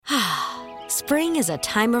Spring is a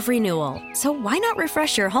time of renewal, so why not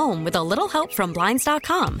refresh your home with a little help from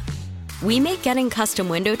Blinds.com? We make getting custom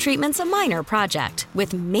window treatments a minor project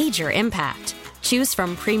with major impact. Choose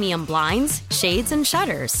from premium blinds, shades, and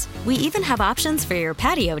shutters. We even have options for your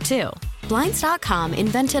patio, too. Blinds.com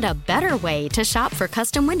invented a better way to shop for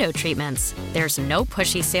custom window treatments. There's no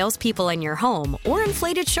pushy salespeople in your home or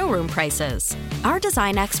inflated showroom prices. Our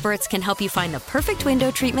design experts can help you find the perfect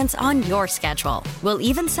window treatments on your schedule. We'll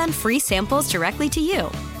even send free samples directly to you.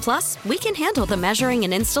 Plus, we can handle the measuring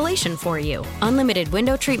and installation for you. Unlimited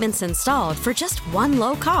window treatments installed for just one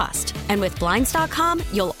low cost. And with Blinds.com,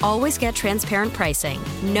 you'll always get transparent pricing.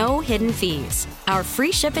 No hidden fees. Our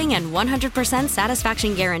free shipping and 100%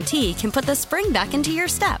 satisfaction guarantee can put the spring back into your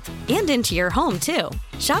step and into your home, too.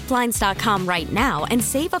 Shop Blinds.com right now and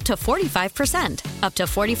save up to 45%. Up to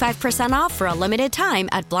 45% off for a limited time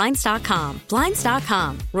at Blinds.com.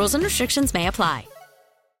 Blinds.com. Rules and restrictions may apply.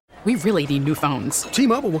 We really need new phones.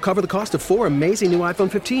 T-Mobile will cover the cost of 4 amazing new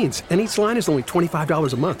iPhone 15s, and each line is only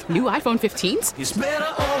 $25 a month. New iPhone 15s? It's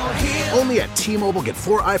better over here. Only at T-Mobile, get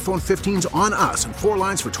 4 iPhone 15s on us and 4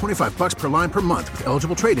 lines for $25 per line per month with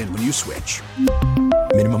eligible trade-in when you switch.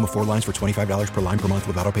 Minimum of 4 lines for $25 per line per month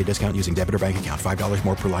with autopay discount using debit or bank account. $5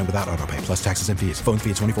 more per line without autopay, plus taxes and fees. Phone fee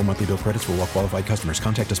at 24 monthly bill credits for well-qualified customers.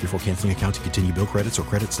 Contact us before canceling account to continue bill credits or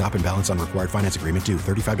credit stop and balance on required finance agreement due.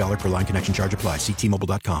 $35 per line connection charge applies. See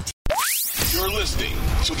T-Mobile.com. You're listening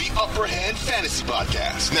to the Upper Hand Fantasy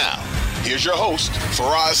Podcast. Now, here's your host,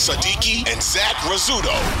 Faraz Sadiki and Zach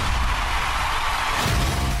Rizzuto.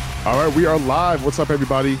 All right, we are live. What's up,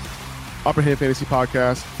 everybody? Upper Hand Fantasy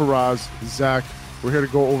Podcast. Faraz, Zach. We're here to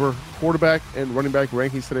go over quarterback and running back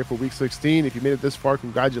rankings today for Week 16. If you made it this far,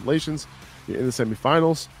 congratulations. You're in the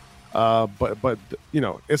semifinals. But you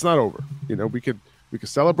know, it's not over. You know, we could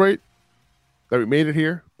celebrate that we made it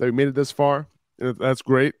here, that we made it this far, and that's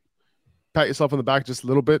great. Pat yourself on the back just a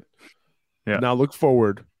little bit. Yeah. Now look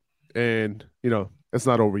forward, and you know it's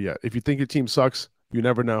not over yet. If you think your team sucks, you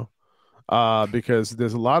never know, because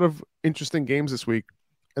there's a lot of interesting games this week,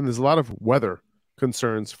 and there's a lot of weather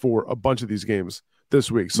concerns for a bunch of these games this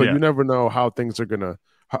week. So you never know how things are gonna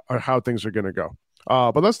go.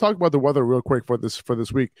 But let's talk about the weather real quick for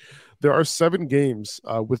this week. There are 7 games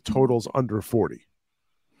with totals under 40,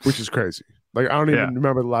 which is crazy. Like I don't even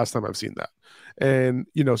remember the last time I've seen that. And,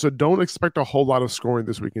 you know, so don't expect a whole lot of scoring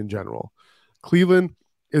this week in general. Cleveland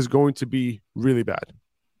is going to be really bad.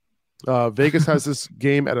 Vegas has this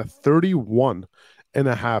game at a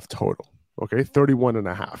 31.5 total. Okay,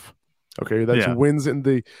 31.5. Okay, that's winds in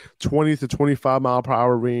the 20 to 25 mile per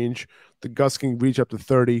hour range. The gusts can reach up to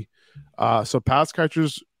 30. So pass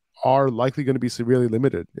catchers are likely going to be severely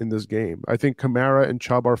limited in this game. I think Kamara and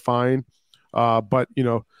Chubb are fine. But, you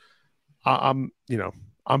know, I'm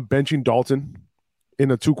benching Dalton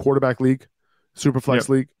in a 2 quarterback league, Superflex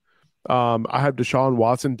league. I have Deshaun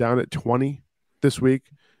Watson down at 20 this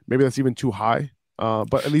week. Maybe that's even too high,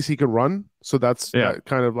 but at least he can run. So that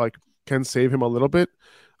kind of like can save him a little bit.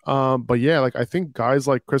 But yeah, like I think guys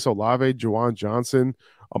like Chris Olave, Juwan Johnson,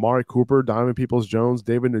 Amari Cooper, Donovan Peoples-Jones,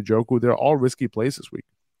 David Njoku, they're all risky plays this week.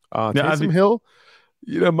 Taysom Hill,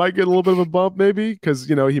 you know, might get a little bit of a bump maybe because,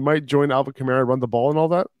 you know, he might join Alvin Kamara and run the ball and all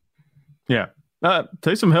that. Yeah.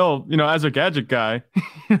 Taysom Hill, you know, as a gadget guy,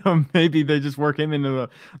 you know, maybe they just work him into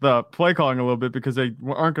the play calling a little bit because they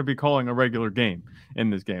aren't going to be calling a regular game in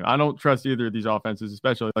this game. I don't trust either of these offenses,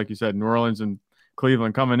 especially like you said, New Orleans and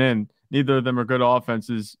Cleveland coming in. Neither of them are good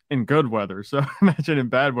offenses in good weather. So imagine in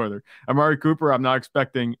bad weather. Amari Cooper, I'm not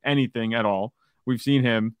expecting anything at all. We've seen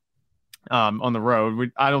him on the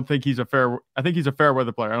road. I think he's a fair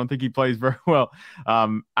weather player. I don't think he plays very well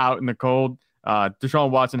out in the cold.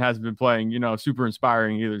 Deshaun Watson hasn't been playing, you know, super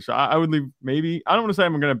inspiring either. So I would leave maybe, I don't want to say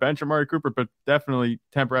I'm going to bench Amari Cooper, but definitely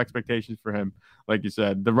temper expectations for him. Like you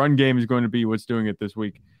said, the run game is going to be what's doing it this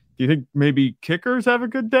week. Do you think maybe kickers have a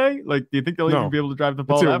good day? Like, do you think they'll even be able to drive the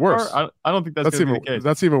ball that far? I don't think that's going to be the case.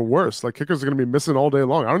 That's even worse. Like kickers are going to be missing all day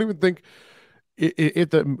long. I don't even think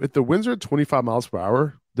if the winds are at 25 miles per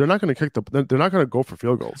hour, they're not going to they're not going to go for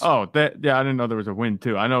field goals. Oh, I didn't know there was a wind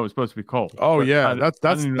too. I know it was supposed to be cold. Oh yeah,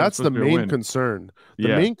 that's the main concern. The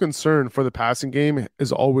main concern for the passing game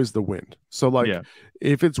is always the wind. So like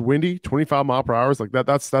if it's windy, 25 mile per hour is like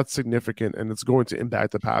that's significant, and it's going to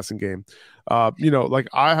impact the passing game. You know, like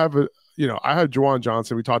I have Juwan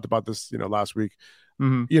Johnson. We talked about this, you know, last week.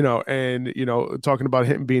 Mm-hmm. You know, and you know, talking about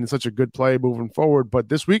him being such a good play moving forward, but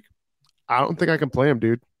this week I don't think I can play him,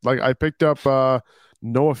 dude. Like I picked up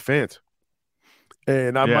Noah Fant,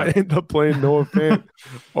 and I might end up playing Noah Fant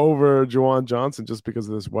over Juwan Johnson just because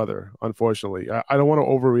of this weather. Unfortunately, I don't want to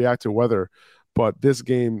overreact to weather, but this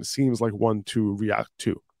game seems like one to react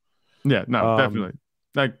to. Yeah, no, definitely.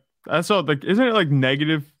 Like I saw, like, isn't it like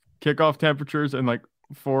negative kickoff temperatures in like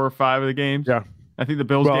 4 or 5 of the games? Yeah, I think the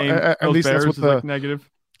Bills game, at Bills least Bears that's is what like negative.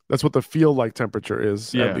 that's what the feel like temperature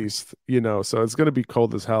is, Yeah. at least, so it's going to be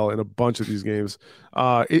cold as hell in a bunch of these games.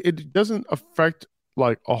 It doesn't affect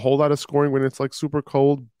like a whole lot of scoring when it's like super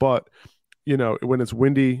cold, but when it's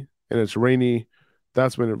windy and it's rainy,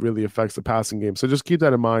 that's when it really affects the passing game. So just keep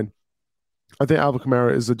that in mind. I think Alvin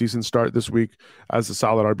Kamara is a decent start this week as a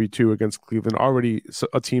solid RB2 against Cleveland, already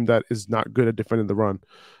a team that is not good at defending the run.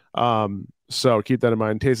 So keep that in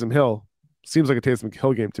mind. Taysom Hill seems like a Taysom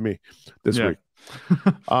Hill game to me this week.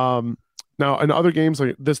 Now in other games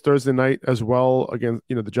like this Thursday night as well, against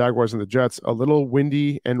the Jaguars and the Jets, a little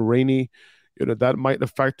windy and rainy, that might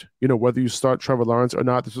affect whether you start Trevor Lawrence or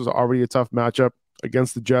not. This was already a tough matchup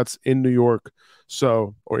against the Jets in New York,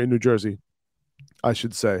 or in New Jersey, I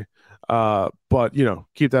should say. But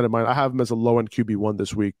keep that in mind. I have him as a low end QB1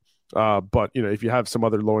 this week. But if you have some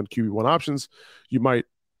other low end QB1 options, you might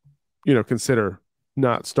consider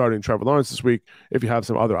not starting Trevor Lawrence this week if you have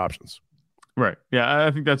some other options. Right. Yeah,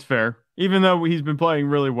 I think that's fair. Even though he's been playing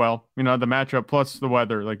really well, the matchup plus the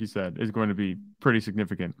weather, like you said, is going to be pretty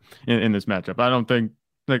significant in this matchup. I don't think,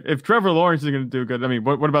 like, if Trevor Lawrence is going to do good, I mean,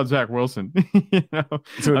 what about Zach Wilson?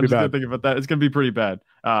 It's going to be bad. Thinking about that. It's going to be pretty bad.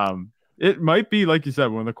 It might be, like you said,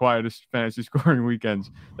 one of the quietest fantasy scoring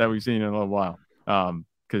weekends that we've seen in a little while.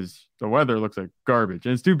 Because the weather looks like garbage,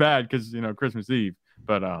 and it's too bad because Christmas Eve.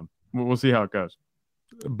 But we'll see how it goes.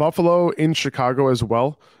 Buffalo in Chicago as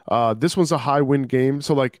well. This one's a high win game.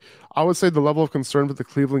 So like I would say the level of concern for the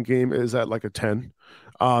Cleveland game is at like a 10.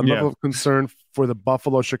 Level of concern for the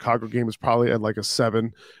Buffalo Chicago game is probably at like a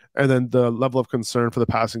 7. And then the level of concern for the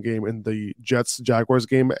passing game in the Jets Jaguars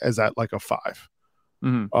game is at like a 5.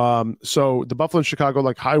 Mm-hmm. So the Buffalo and Chicago,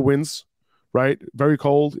 like high winds, right? Very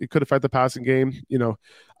cold. It could affect the passing game.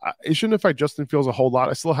 It shouldn't affect Justin Fields a whole lot.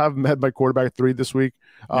 I still have him at my quarterback 3 this week.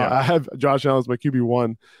 I have Josh Allen as my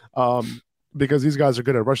QB1 because these guys are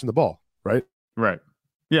good at rushing the ball, right? Right.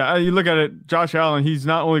 Yeah, you look at it, Josh Allen, he's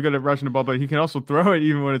not only good at rushing the ball, but he can also throw it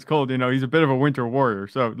even when it's cold. He's a bit of a winter warrior.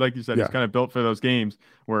 So like you said, he's kind of built for those games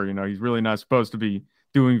where, he's really not supposed to be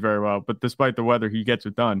doing very well. But despite the weather, he gets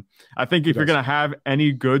it done. I think if you're going to have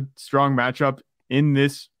any good, strong matchup in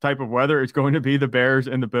this type of weather, it's going to be the Bears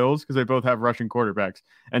and the Bills because they both have rushing quarterbacks.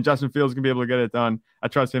 And Justin Fields can be able to get it done. I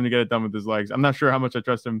trust him to get it done with his legs. I'm not sure how much I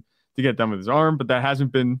trust him to get it done with his arm, but that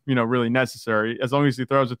hasn't been, really necessary. As long as he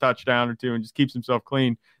throws a touchdown or two and just keeps himself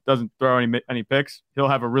clean, doesn't throw any picks, he'll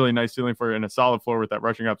have a really nice ceiling for you and a solid floor with that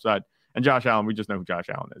rushing upside. And Josh Allen, we just know who Josh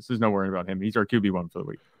Allen is. There's no worrying about him. He's our QB1 for the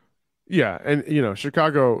week. Yeah, and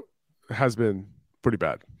Chicago has been pretty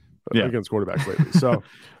bad against quarterbacks lately. So,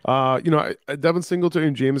 Devin Singletary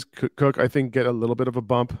and James Cook, I think, get a little bit of a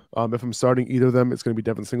bump. If I'm starting either of them, it's going to be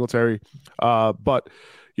Devin Singletary. But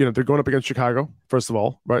they're going up against Chicago, first of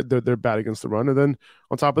all, right? They're bad against the run. And then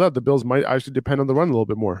on top of that, the Bills might actually depend on the run a little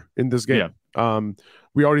bit more in this game. Yeah.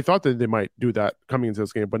 We already thought that they might do that coming into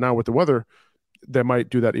this game, but now with the weather, they might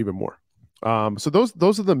do that even more. So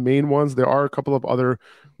those are the main ones. There are a couple of other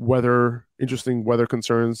interesting weather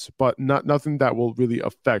concerns, but nothing that will really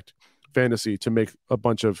affect fantasy to make a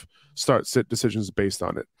bunch of start-sit decisions based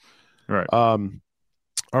on it. Right.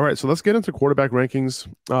 All right, so let's get into quarterback rankings.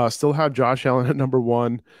 Still have Josh Allen at number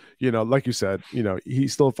 1. Like you said, he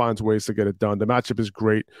still finds ways to get it done. The matchup is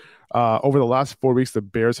great. Over the last 4 weeks, the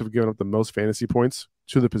Bears have given up the most fantasy points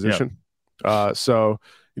to the position. Yep. So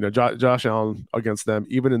Josh Allen against them,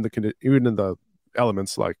 even in the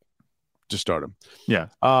elements, like, just start him. Yeah.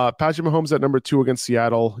 Patrick Mahomes at number 2 against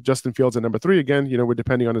Seattle. Justin Fields at number 3. Again, we're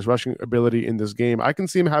depending on his rushing ability in this game. I can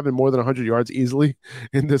see him having more than 100 yards easily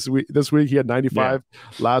in this week. He had 95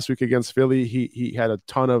 last week against Philly. He had a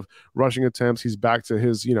ton of rushing attempts. He's back to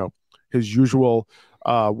his usual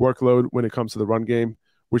workload when it comes to the run game,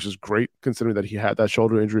 which is great considering that he had that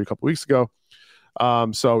shoulder injury a couple weeks ago.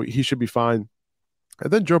 So he should be fine.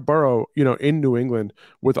 And then Joe Burrow, in New England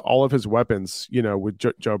with all of his weapons, with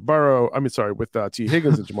Joe Burrow, with T.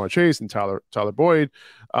 Higgins and Jamar Chase and Tyler Boyd.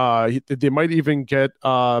 They might even get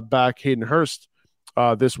back Hayden Hurst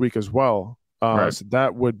this week as well. Right. So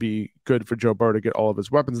that would be good for Joe Burrow to get all of his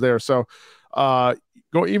weapons there. So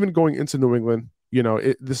going into New England,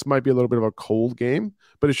 this might be a little bit of a cold game,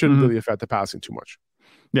 but it shouldn't really affect the passing too much.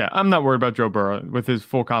 Yeah, I'm not worried about Joe Burrow with his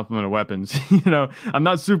full complement of weapons. I'm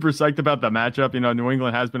not super psyched about the matchup. New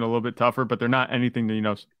England has been a little bit tougher, but they're not anything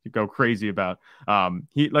to, go crazy about.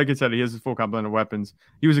 He, like I said, he has his full complement of weapons.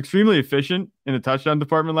 He was extremely efficient in the touchdown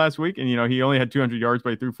department last week, and, he only had 200 yards,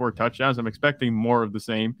 but he threw 4 touchdowns. I'm expecting more of the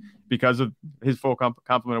same because of his full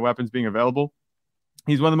complement of weapons being available.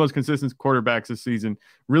 He's one of the most consistent quarterbacks this season.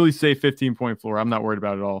 Really safe 15-point floor. I'm not worried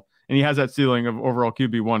about it at all. And he has that ceiling of overall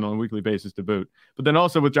QB1 on a weekly basis to boot. But then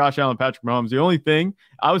also with Josh Allen, Patrick Mahomes, the only thing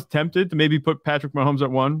I was tempted to maybe put Patrick Mahomes at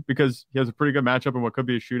 1 because he has a pretty good matchup in what could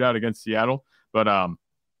be a shootout against Seattle. But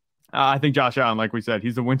I think Josh Allen, like we said,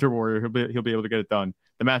 he's the winter warrior. He'll be able to get it done.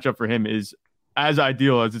 The matchup for him is as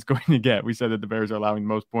ideal as it's going to get. We said that the Bears are allowing the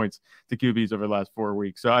most points to QBs over the last 4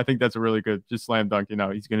 weeks. So I think that's a really good, just slam dunk.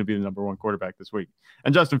 He's going to be the number 1 quarterback this week.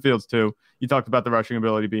 And Justin Fields too. You talked about the rushing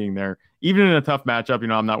ability being there. Even in a tough matchup,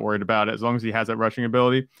 I'm not worried about it. As long as he has that rushing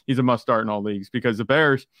ability, he's a must start in all leagues because the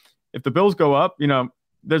Bears, if the Bills go up,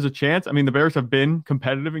 there's a chance. I mean, the Bears have been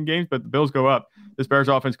competitive in games, but the Bills go up. This Bears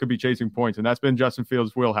offense could be chasing points. And that's been Justin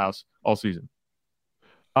Fields' wheelhouse all season.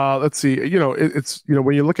 Let's see. It's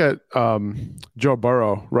when you look at Joe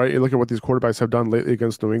Burrow, right? You look at what these quarterbacks have done lately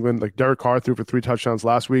against New England. Like Derek Carr threw for 3 touchdowns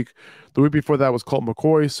last week. The week before that was Colt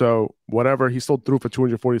McCoy. So whatever, he still threw for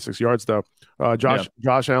 246 yards though.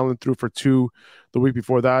 Josh Allen threw for 2 the week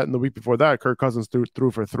before that, and the week before that, Kirk Cousins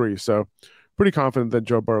threw for 3. So pretty confident that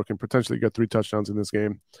Joe Burrow can potentially get 3 touchdowns in this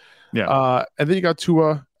game. Yeah. And then you got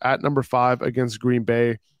Tua at number 5 against Green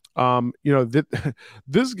Bay.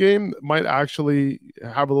 This game might actually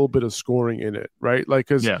have a little bit of scoring in it, right? Like,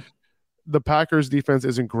 because the Packers defense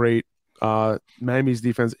isn't great. Miami's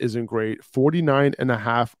defense isn't great.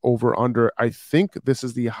 49.5 over under. I think this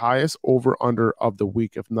is the highest over under of the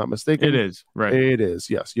week, if I'm not mistaken. It is, right? It is.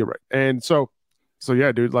 Yes, you're right. And so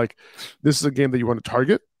yeah, dude, like this is a game that you want to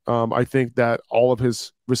target. I think that all of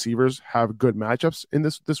his receivers have good matchups in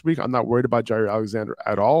this week. I'm not worried about Jair Alexander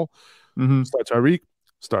at all. Start Tyreek.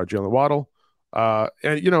 Start Jalen Waddle.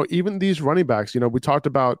 And, even these running backs, we talked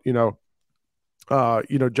about,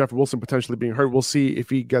 Jeff Wilson potentially being hurt. We'll see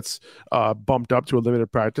if he gets bumped up to a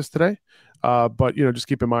limited practice today. But, just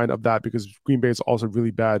keep in mind of that because Green Bay is also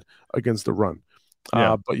really bad against the run.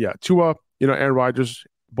 But yeah, Tua, Aaron Rodgers,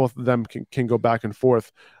 both of them can go back and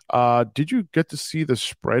forth. Did you get to see the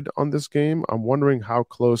spread on this game? I'm wondering how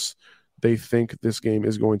close they think this game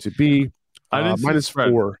is going to be.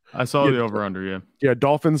 -4. I saw the over/under. Yeah.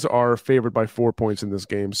 Dolphins are favored by 4 points in this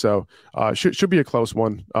game, so should be a close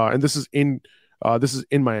one. And this is in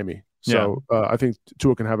Miami, so I think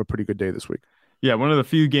Tua can have a pretty good day this week. Yeah, one of the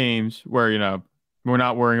few games where we're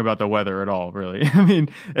not worrying about the weather at all. Really, I mean,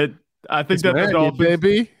 I think that the Dolphins,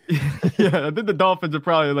 baby. Yeah, I think the Dolphins are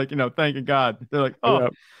probably like, thanking God. They're like,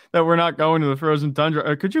 that we're not going to the frozen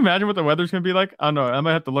tundra. Could you imagine what the weather's going to be like? I don't know. I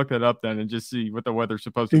might have to look that up then and just see what the weather's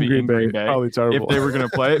supposed to be in Green Bay. Probably terrible. If they were going to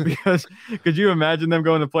play it, because could you imagine them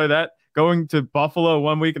going to play that, going to Buffalo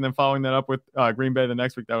one week and then following that up with Green Bay the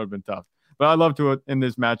next week? That would have been tough. But I love to in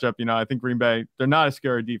this matchup. I think Green Bay, they're not a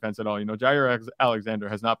scary defense at all. Jair Alexander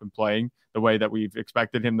has not been playing the way that we've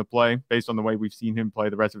expected him to play based on the way we've seen him play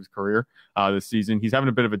the rest of his career this season. He's having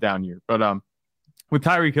a bit of a down year, but with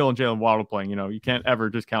Tyreek Hill and Jalen Waddle playing, you can't ever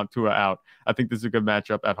just count Tua out. I think this is a good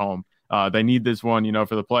matchup at home. They need this one,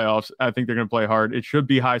 for the playoffs. I think they're going to play hard. It should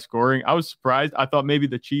be high scoring. I was surprised. I thought maybe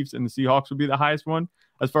the Chiefs and the Seahawks would be the highest one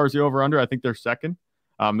as far as the over under. I think they're second.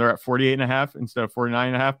 They're at 48.5 instead of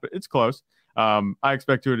 49.5, but it's close. I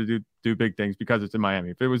expect Tua to do big things because it's in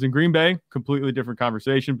Miami. If it was in Green Bay, completely different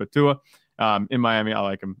conversation. But Tua in Miami, I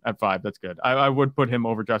like him at 5. That's good. I would put him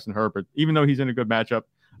over Justin Herbert, even though he's in a good matchup.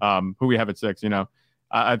 Who we have at 6,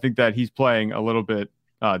 I think that he's playing a little bit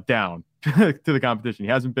down to the competition.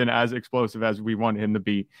 He hasn't been as explosive as we wanted him to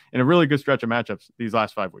be in a really good stretch of matchups these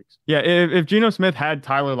last 5 weeks. Yeah, if Geno Smith had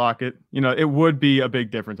Tyler Lockett, it would be a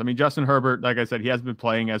big difference. I mean, Justin Herbert, like I said, he hasn't been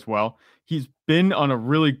playing as well. He's been on a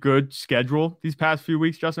really good schedule these past few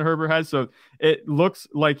weeks, Justin Herbert has. So it looks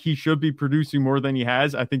like he should be producing more than he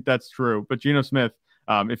has. I think that's true. But Geno Smith,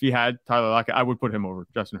 if he had Tyler Lockett, I would put him over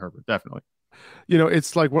Justin Herbert, definitely.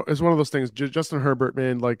 It's like it's one of those things. Justin Herbert,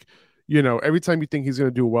 man, like, every time you think he's going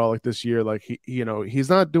to do well, like this year, like he's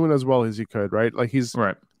not doing as well as he could, right? Like he's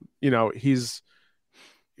right. He's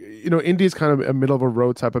Indy's kind of a middle of a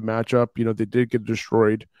road type of matchup. They did get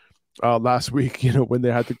destroyed last week. When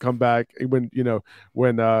they had to come back, when the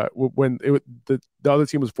other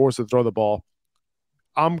team was forced to throw the ball.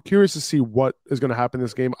 I'm curious to see what is going to happen in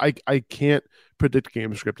this game. I can't predict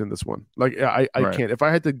game script in this one. Like I can't. If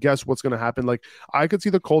I had to guess what's going to happen, like I could see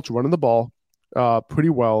the Colts running the ball pretty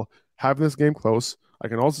well, having this game close. I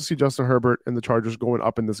can also see Justin Herbert and the Chargers going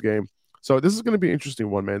up in this game. So this is going to be an interesting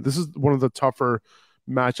one, man. This is one of the tougher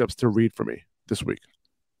matchups to read for me this week.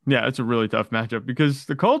 Yeah, it's a really tough matchup because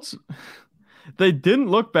the Colts, they didn't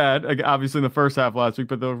look bad, obviously, in the first half last week,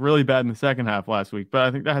 but they were really bad in the second half last week. But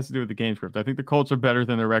I think that has to do with the game script. I think the Colts are better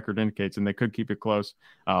than their record indicates, and they could keep it close.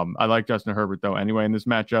 I like Justin Herbert, though, anyway, in this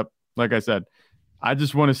matchup. Like I said, I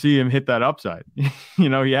just want to see him hit that upside. He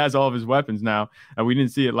has all of his weapons now, and we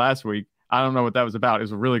didn't see it last week. I don't know what that was about. It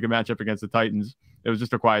was a really good matchup against the Titans. It was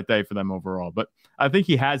just a quiet day for them overall. But I think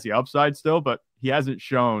he has the upside still, but he hasn't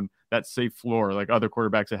shown that safe floor like other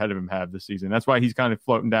quarterbacks ahead of him have this season. That's why he's kind of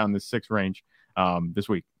floating down this 6 range this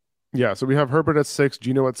week. Yeah, so we have Herbert at 6,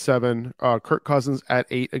 Geno at 7, Kirk Cousins at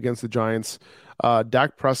 8 against the Giants,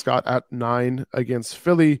 Dak Prescott at 9 against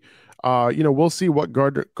Philly. We'll see what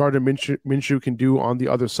Gardner Minshew can do on the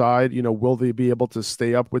other side. Will they be able to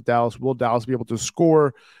stay up with Dallas? Will Dallas be able to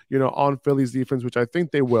score, on Philly's defense, which I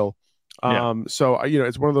think they will. So,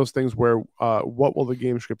 it's one of those things where what will the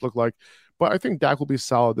game script look like? But I think Dak will be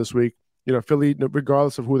solid this week. Philly,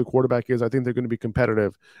 regardless of who the quarterback is, I think they're going to be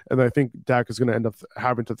competitive. And I think Dak is going to end up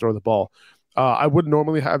having to throw the ball. I would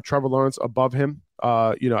normally have Trevor Lawrence above him,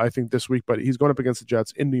 I think this week, but he's going up against the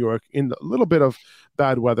Jets in New York in a little bit of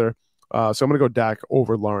bad weather. So I'm going to go Dak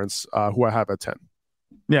over Lawrence, who I have at 10.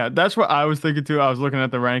 Yeah, that's what I was thinking too. I was looking at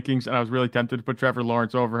the rankings and I was really tempted to put Trevor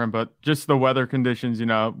Lawrence over him, but just the weather conditions,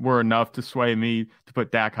 were enough to sway me to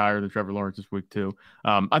put Dak higher than Trevor Lawrence this week too.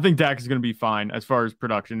 I think Dak is going to be fine as far as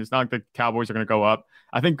production. It's not like the Cowboys are going to go up.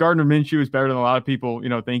 I think Gardner Minshew is better than a lot of people,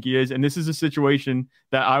 think he is. And this is a situation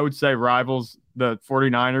that I would say rivals the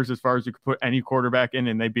 49ers as far as you could put any quarterback in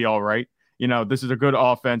and they'd be all right. This is a good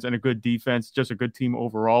offense and a good defense, just a good team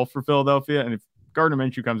overall for Philadelphia. And if Gardner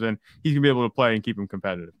Minshew comes in, he's gonna be able to play and keep him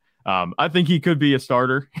competitive. I think he could be a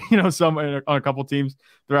starter, on a couple teams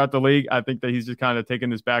throughout the league. I think that he's just kind of taking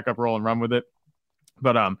this backup role and run with it.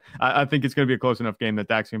 But I think it's going to be a close enough game that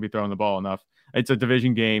Dak's going to be throwing the ball enough. It's a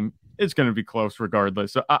division game. It's going to be close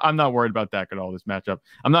regardless. So I'm not worried about Dak at all this matchup.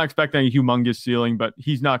 I'm not expecting a humongous ceiling, but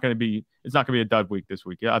it's not going to be a dud week this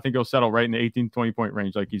week. Yeah, I think he'll settle right in the 18, 20 point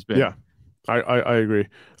range like he's been. Yeah. I agree.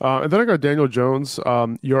 And then I got Daniel Jones,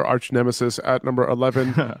 your arch nemesis at number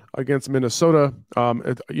 11 against Minnesota.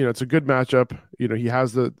 It's a good matchup. He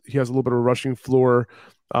has a little bit of a rushing floor.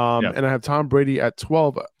 And I have Tom Brady at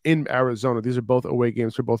 12 in Arizona. These are both away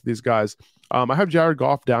games for both of these guys. I have Jared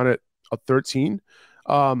Goff down at a 13.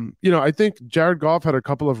 I think Jared Goff had a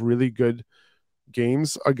couple of really good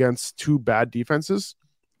games against 2 bad defenses.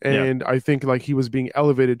 And I think he was being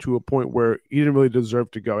elevated to a point where he didn't really deserve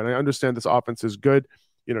to go. And I understand this offense is good.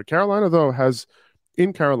 Carolina, though, I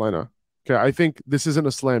think this isn't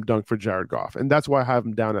a slam dunk for Jared Goff. And that's why I have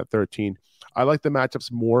him down at 13. I like the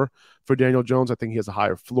matchups more for Daniel Jones. I think he has a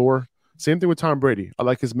higher floor. Same thing with Tom Brady. I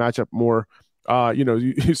like his matchup more.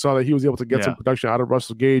 You saw that he was able to get some production out of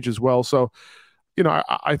Russell Gage as well. So,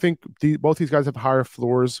 I think both these guys have higher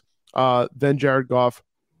floors than Jared Goff.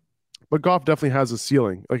 But Goff definitely has a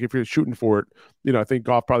ceiling. If you're shooting for it, I think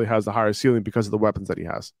Goff probably has the higher ceiling because of the weapons that he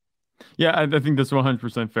has. Yeah, I think that's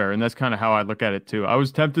 100% fair. And that's kind of how I look at it too. I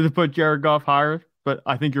was tempted to put Jared Goff higher, but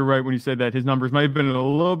I think you're right when you say that his numbers might have been a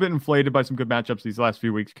little bit inflated by some good matchups these last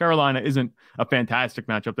few weeks. Carolina isn't a fantastic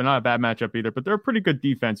matchup. They're not a bad matchup either, but they're a pretty good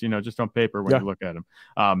defense, just on paper when you look at them.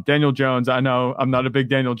 Daniel Jones, I know I'm not a big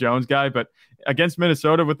Daniel Jones guy, but against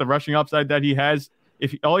Minnesota with the rushing upside that he has,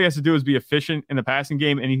 all he has to do is be efficient in the passing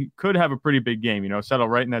game, and he could have a pretty big game, settle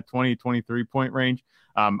right in that 20, 23 point range.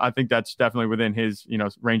 I think that's definitely within his,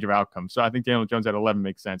 range of outcomes. So I think Daniel Jones at 11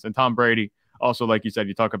 makes sense. And Tom Brady, also, like you said,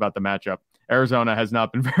 you talk about the matchup. Arizona has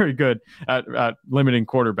not been very good at limiting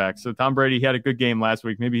quarterbacks. So Tom Brady, he had a good game last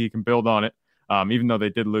week. Maybe he can build on it, even though they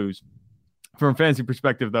did lose. From a fantasy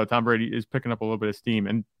perspective, though, Tom Brady is picking up a little bit of steam.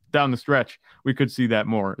 And down the stretch, we could see that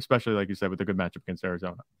more, especially, like you said, with the good matchup against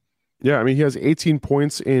Arizona. Yeah, I mean, he has 18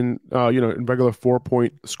 points in regular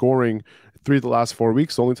 4-point scoring 3 of the last 4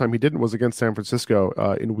 weeks. The only time he didn't was against San Francisco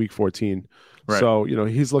in week 14. Right. So,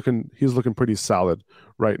 he's looking pretty solid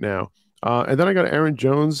right now. And then I got Aaron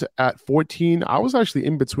Jones at 14. I was actually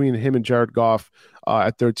in between him and Jared Goff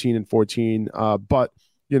at 13 and 14. But,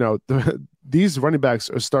 these running backs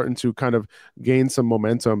are starting to kind of gain some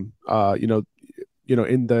momentum,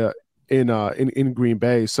 in Green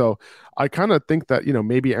Bay. So I kind of think that,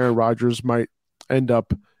 maybe Aaron Rodgers might end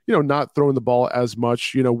up, not throwing the ball as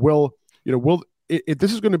much. If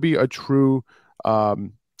this is going to be a true,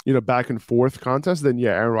 back and forth contest, then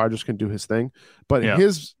Aaron Rodgers can do his thing. But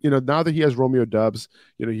his, now that he has Romeo Doubs,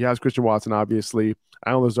 he has Christian Watson, obviously.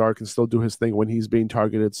 Allen Lazard can still do his thing when he's being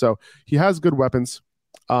targeted. So he has good weapons.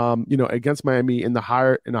 Against Miami in a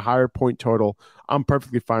higher point total, I'm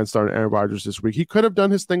perfectly fine starting Aaron Rodgers this week. He could have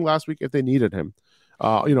done his thing last week if they needed him,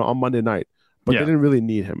 on Monday night, but they didn't really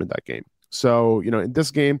need him in that game. So, in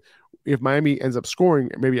this game, if Miami ends up scoring,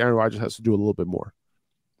 maybe Aaron Rodgers has to do a little bit more.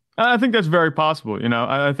 I think that's very possible.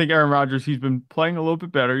 I think Aaron Rodgers, he's been playing a little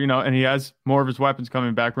bit better, and he has more of his weapons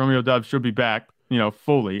coming back. Romeo Doubs should be back.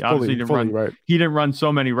 fully. Obviously, right. He didn't run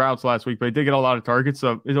so many routes last week, but he did get a lot of targets.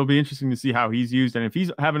 So it'll be interesting to see how he's used. And if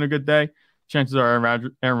he's having a good day, chances are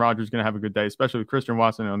Aaron Rodgers is going to have a good day, especially with Christian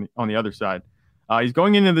Watson on the other side. He's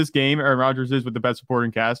going into this game. Aaron Rodgers is with the best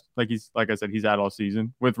supporting cast. Like I said, he's out all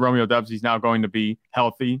season. With Romeo Doubs, he's now going to be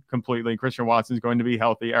healthy completely. Christian Watson is going to be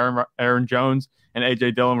healthy. Aaron Jones and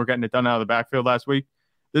AJ Dillon were getting it done out of the backfield last week.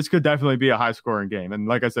 This could definitely be a high-scoring game. And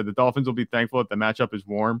like I said, the Dolphins will be thankful that the matchup is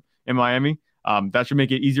warm in Miami. That should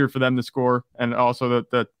make it easier for them to score, and also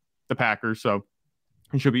the Packers. So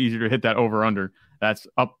it should be easier to hit that over/under. That's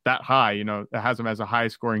up that high. It has them as a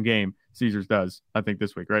high-scoring game. Caesars does, I think,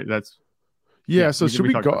 this week, right? So should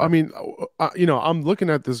we go? I mean, I'm looking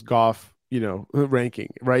at this Goff,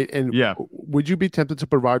 ranking, right? And would you be tempted to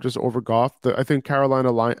put Rodgers over Goff? I think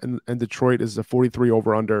Carolina line and Detroit is a 43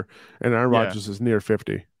 over/under, and Aaron Rodgers is near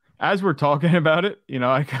 50. As we're talking about it,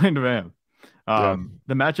 I kind of am.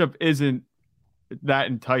 The matchup isn't that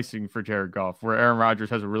enticing for Jared Goff, where Aaron Rodgers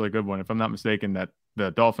has a really good one. If I'm not mistaken, that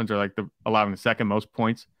the Dolphins are allowing the second most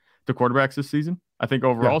points to quarterbacks this season, I think,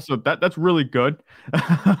 overall. So that's really good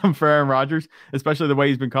for Aaron Rodgers, especially the way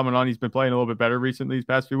he's been coming on. He's been playing a little bit better recently these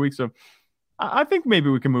past few weeks. So I think maybe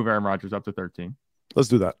we can move Aaron Rodgers up to 13. Let's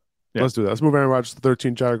do that. Yeah. Let's do that. Let's move Aaron Rodgers to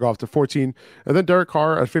 13, Jared Goff to 14, and then Derek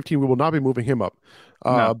Carr at 15. We will not be moving him up,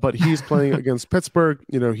 but he's playing against Pittsburgh.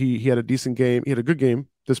 He had a decent game. He had a good game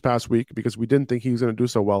this past week because we didn't think he was going to do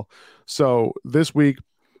so well. So this week,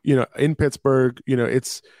 in Pittsburgh,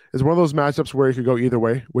 it's one of those matchups where he could go either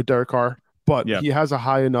way with Derek Carr, but he has a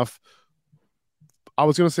high enough. I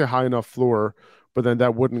was going to say high enough floor, but then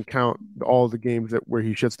that wouldn't count all the games where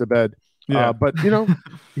he shits the bed. Yeah. But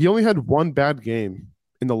he only had one bad game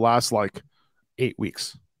in the last 8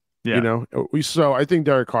 weeks. Yeah. So I think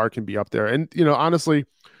Derek Carr can be up there. And honestly,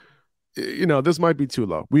 this might be too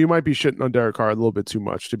low. We might be shitting on Derek Carr a little bit too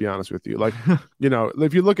much, to be honest with you.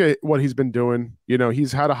 If you look at what he's been doing,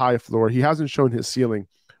 he's had a high floor. He hasn't shown his ceiling,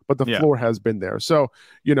 but the floor has been there. So,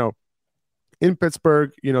 in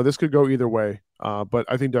Pittsburgh, this could go either way. But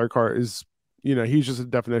I think Derek Carr is, he's just a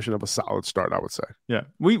definition of a solid start, I would say. Yeah.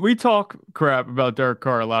 We talk crap about Derek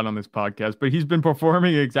Carr a lot on this podcast, but he's been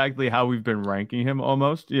performing exactly how we've been ranking him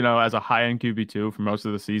almost, as a high-end QB2 for most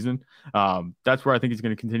of the season. That's where I think he's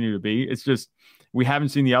going to continue to be. It's just we haven't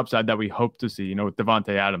seen the upside that we hope to see, with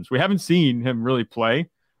Devontae Adams. We haven't seen him really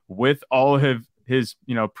play with all of his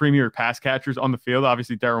premier pass catchers on the field.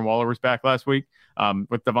 Obviously, Darren Waller was back last week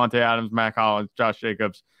with Devontae Adams, Mac Hollins, Josh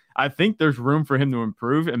Jacobs. I think there's room for him to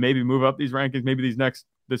improve and maybe move up these rankings, maybe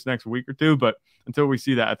this next week or two. But until we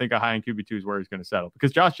see that, I think a high-end QB2 is where he's going to settle.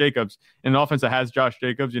 Because Josh Jacobs, in an offense that has Josh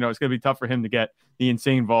Jacobs, it's going to be tough for him to get the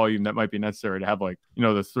insane volume that might be necessary to have the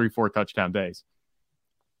 3-4 touchdown days.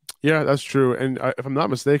 Yeah, that's true. And if I'm not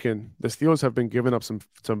mistaken, the Steelers have been giving up some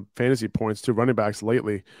fantasy points to running backs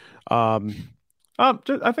lately. I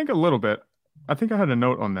think a little bit. I think I had a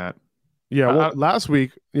note on that. Yeah, well, last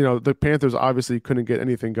week, the Panthers obviously couldn't get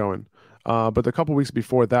anything going, but the couple weeks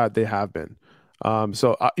before that, they have been.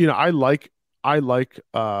 I like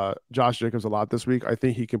Josh Jacobs a lot this week. I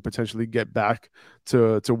think he can potentially get back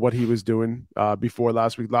to what he was doing before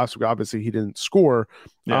last week. Last week, obviously, he didn't score.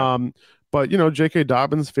 Yeah. But J.K.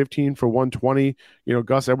 Dobbins, 15 for 120.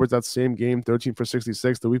 Gus Edwards, that same game, 13 for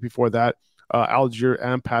 66. The week before that, Algier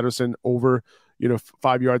and Patterson over,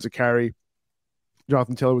 5 yards a carry.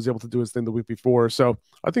 Jonathan Taylor was able to do his thing the week before. So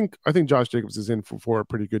I think Josh Jacobs is in for a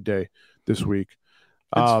pretty good day this week.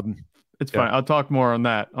 It's fine. I'll talk more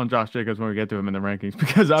on Josh Jacobs when we get to him in the rankings,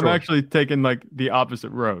 because I'm actually taking the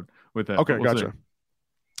opposite road with it. Okay, gotcha.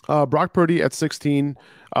 Brock Purdy at 16.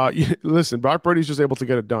 Listen, Brock Purdy's just able to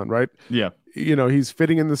get it done, right? Yeah. He's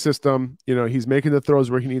fitting in the system. He's making the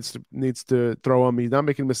throws where he needs to throw them. He's not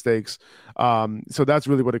making mistakes. So that's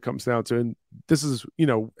really what it comes down to. And this is,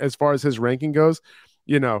 as far as his ranking goes,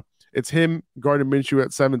 it's him, Gardner Minshew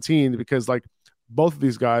at 17, because both of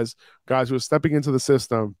these guys who are stepping into the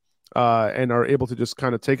system and are able to just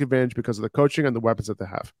kind of take advantage because of the coaching and the weapons that they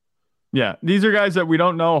have. Yeah, these are guys that we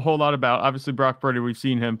don't know a whole lot about. Obviously, Brock Purdy, we've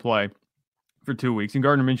seen him play for 2 weeks. And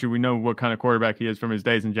Gardner Minshew, we know what kind of quarterback he is from his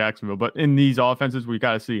days in Jacksonville. But in these offenses, we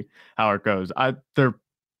got to see how it goes. They're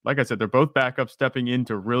like I said, they're both backups stepping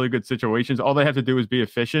into really good situations. All they have to do is be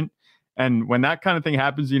efficient. And when that kind of thing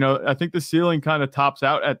happens, I think the ceiling kind of tops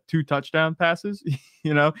out at 2 touchdown passes.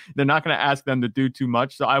 They're not going to ask them to do too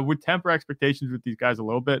much. So I would temper expectations with these guys a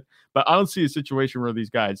little bit. But I don't see a situation where these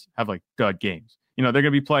guys have dud games. They're going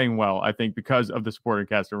to be playing well, I think, because of the supporting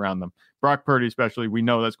cast around them. Brock Purdy, especially, we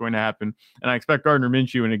know that's going to happen. And I expect Gardner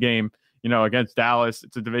Minshew in a game, against Dallas.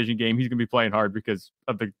 It's a division game. He's going to be playing hard because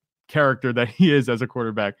of the character that he is as a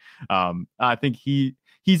quarterback. I think he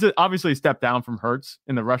he's obviously a step down from Hurts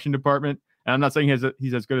in the rushing department. And I'm not saying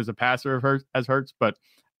he's as good as a passer as Hurts, but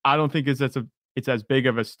I don't think it's as big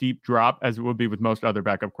of a steep drop as it would be with most other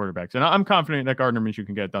backup quarterbacks. And I'm confident that Gardner Minshew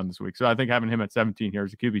can get it done this week. So I think having him at 17 here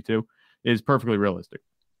as a QB2 is perfectly realistic.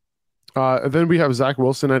 Then we have Zach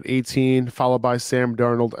Wilson at 18, followed by Sam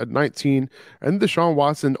Darnold at 19, and Deshaun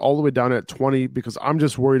Watson all the way down at 20 because I'm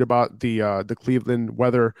just worried about the Cleveland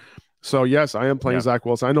weather. So yes, I am playing Zach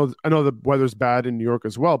Wilson. I know the weather's bad in New York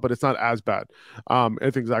as well, but it's not as bad. I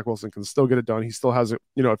think Zach Wilson can still get it done. He still has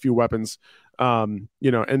a few weapons. And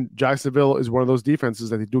Jacksonville is one of those defenses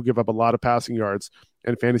that they do give up a lot of passing yards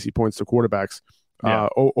and fantasy points to quarterbacks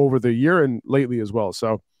over the year and lately as well.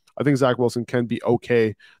 So I think Zach Wilson can be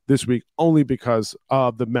okay this week only because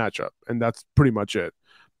of the matchup, and that's pretty much it.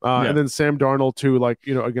 And then Sam Darnold too,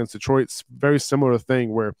 against Detroit, it's very similar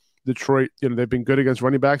thing where Detroit, they've been good against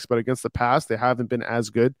running backs, but against the pass, they haven't been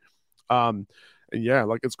as good.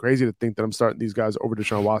 It's crazy to think that I'm starting these guys over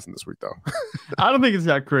Deshaun Watson this week, though. I don't think it's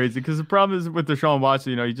that crazy because the problem is with Deshaun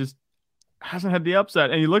Watson, he just hasn't had the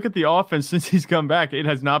upside. And you look at the offense since he's come back, it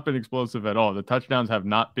has not been explosive at all. The touchdowns have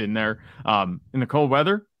not been there. In the cold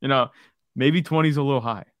weather, maybe 20 is a little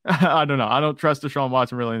high. I don't know. I don't trust Deshaun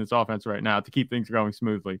Watson really in this offense right now to keep things going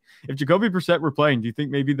smoothly. If Jacoby Brissett were playing, do you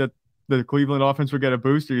think maybe that the Cleveland offense would get a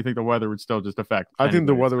boost, or do you think the weather would still just affect? I think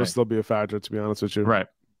the weather would still be a factor, to be honest with you. Right.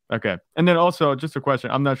 Okay. And then also just a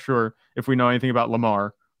question. I'm not sure if we know anything about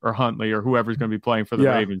Lamar or Huntley or whoever's going to be playing for the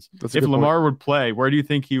Ravens. If Lamar would play, where do you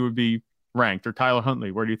think he would be ranked? Or Tyler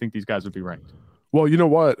Huntley, where do you think these guys would be ranked? Well, you know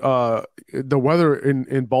what? The weather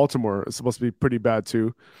in Baltimore is supposed to be pretty bad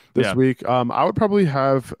too this week. I would probably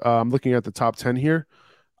have, looking at the top 10 here,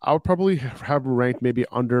 I would probably have ranked maybe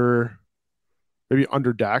under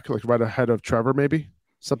Dak, like right ahead of Trevor, maybe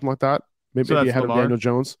something like that. Maybe ahead Lamar? of Daniel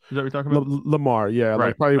Jones. Is that what you're talking about? Lamar, yeah, right.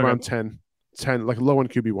 Like probably around 10, like low end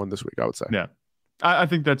QB1 this week, I would say. Yeah, I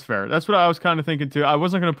think that's fair. That's what I was kind of thinking too. I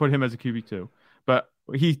wasn't going to put him as a QB2, but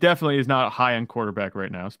he definitely is not a high end quarterback right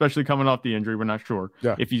now, especially coming off the injury. We're not sure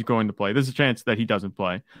if he's going to play. There's a chance that he doesn't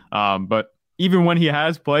play. But even when he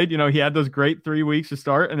has played, he had those great 3 weeks to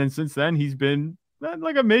start, and then since then he's been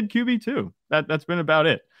like a mid QB2. That's been about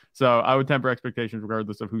it. So I would temper expectations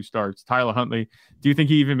regardless of who starts. Tyler Huntley, do you think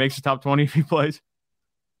he even makes the top 20 if he plays?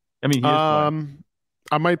 I mean,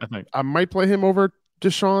 I might play him over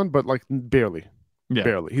Deshaun, but like barely. Yeah.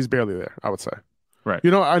 Barely. He's barely there, I would say. Right.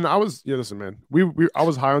 And I was, listen, man, I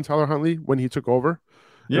was high on Tyler Huntley when he took over.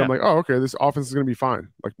 Yeah. I'm like, oh, okay, this offense is going to be fine.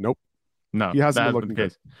 Like, nope. No, he hasn't been looking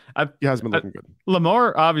good. He hasn't been looking good.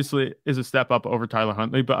 Lamar obviously is a step up over Tyler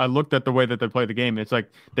Huntley, but I looked at the way that they play the game. It's like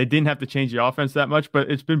they didn't have to change the offense that much, but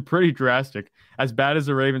it's been pretty drastic. As bad as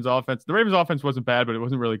the Ravens offense wasn't bad, but it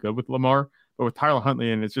wasn't really good with Lamar. But with Tyler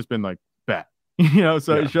Huntley, and it's just been like bad.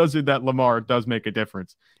 It shows you that Lamar does make a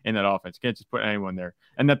difference in that offense. You can't just put anyone there.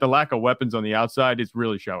 And that the lack of weapons on the outside is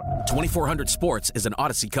really showing. 2400 Sports is an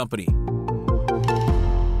Odyssey company.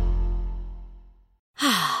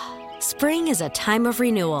 Spring is a time of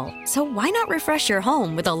renewal, so why not refresh your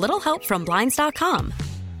home with a little help from Blinds.com?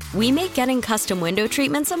 We make getting custom window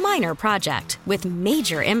treatments a minor project with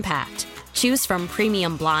major impact. Choose from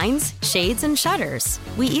premium blinds, shades, and shutters.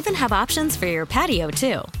 We even have options for your patio,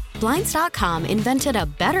 too. Blinds.com invented a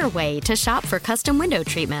better way to shop for custom window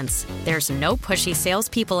treatments. There's no pushy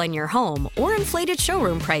salespeople in your home or inflated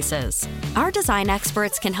showroom prices. Our design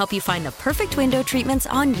experts can help you find the perfect window treatments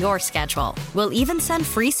on your schedule. We'll even send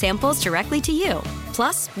free samples directly to you.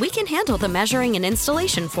 Plus, we can handle the measuring and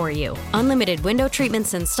installation for you. Unlimited window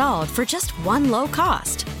treatments installed for just one low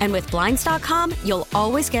cost. And with Blinds.com, you'll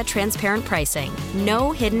always get transparent pricing.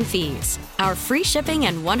 No hidden fees. Our free shipping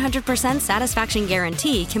and 100% satisfaction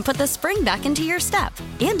guarantee can put the spring back into your step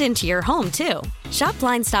and into your home, too. Shop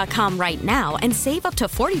Blinds.com right now and save up to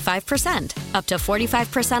 45%. Up to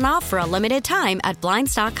 45% off for a limited time at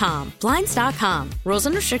Blinds.com. Blinds.com. Rules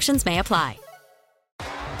and restrictions may apply.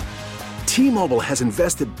 T-Mobile has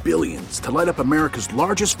invested billions to light up America's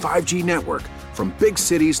largest 5G network, from big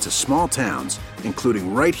cities to small towns,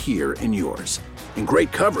 including right here in yours. And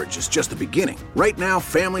great coverage is just the beginning. Right now,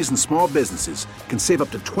 families and small businesses can save up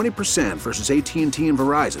to 20% versus AT&T and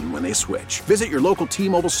Verizon when they switch. Visit your local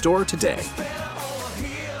T-Mobile store today.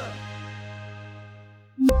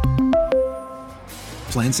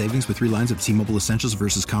 Plan savings with 3 lines of T-Mobile Essentials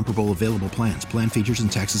versus comparable available plans. Plan features and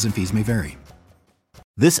taxes and fees may vary.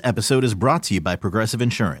 This episode is brought to you by Progressive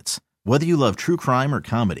Insurance. Whether you love true crime or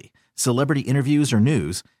comedy, celebrity interviews or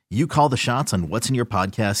news, you call the shots on what's in your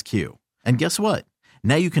podcast queue. And guess what?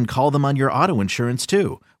 Now you can call them on your auto insurance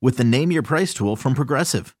too with the Name Your Price tool from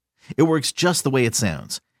Progressive. It works just the way it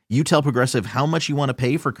sounds. You tell Progressive how much you want to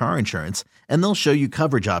pay for car insurance, and they'll show you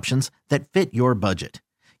coverage options that fit your budget.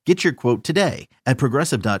 Get your quote today at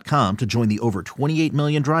Progressive.com to join the over 28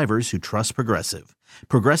 million drivers who trust Progressive.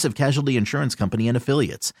 Progressive Casualty Insurance Company and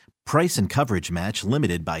Affiliates. Price and coverage match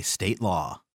limited by state law.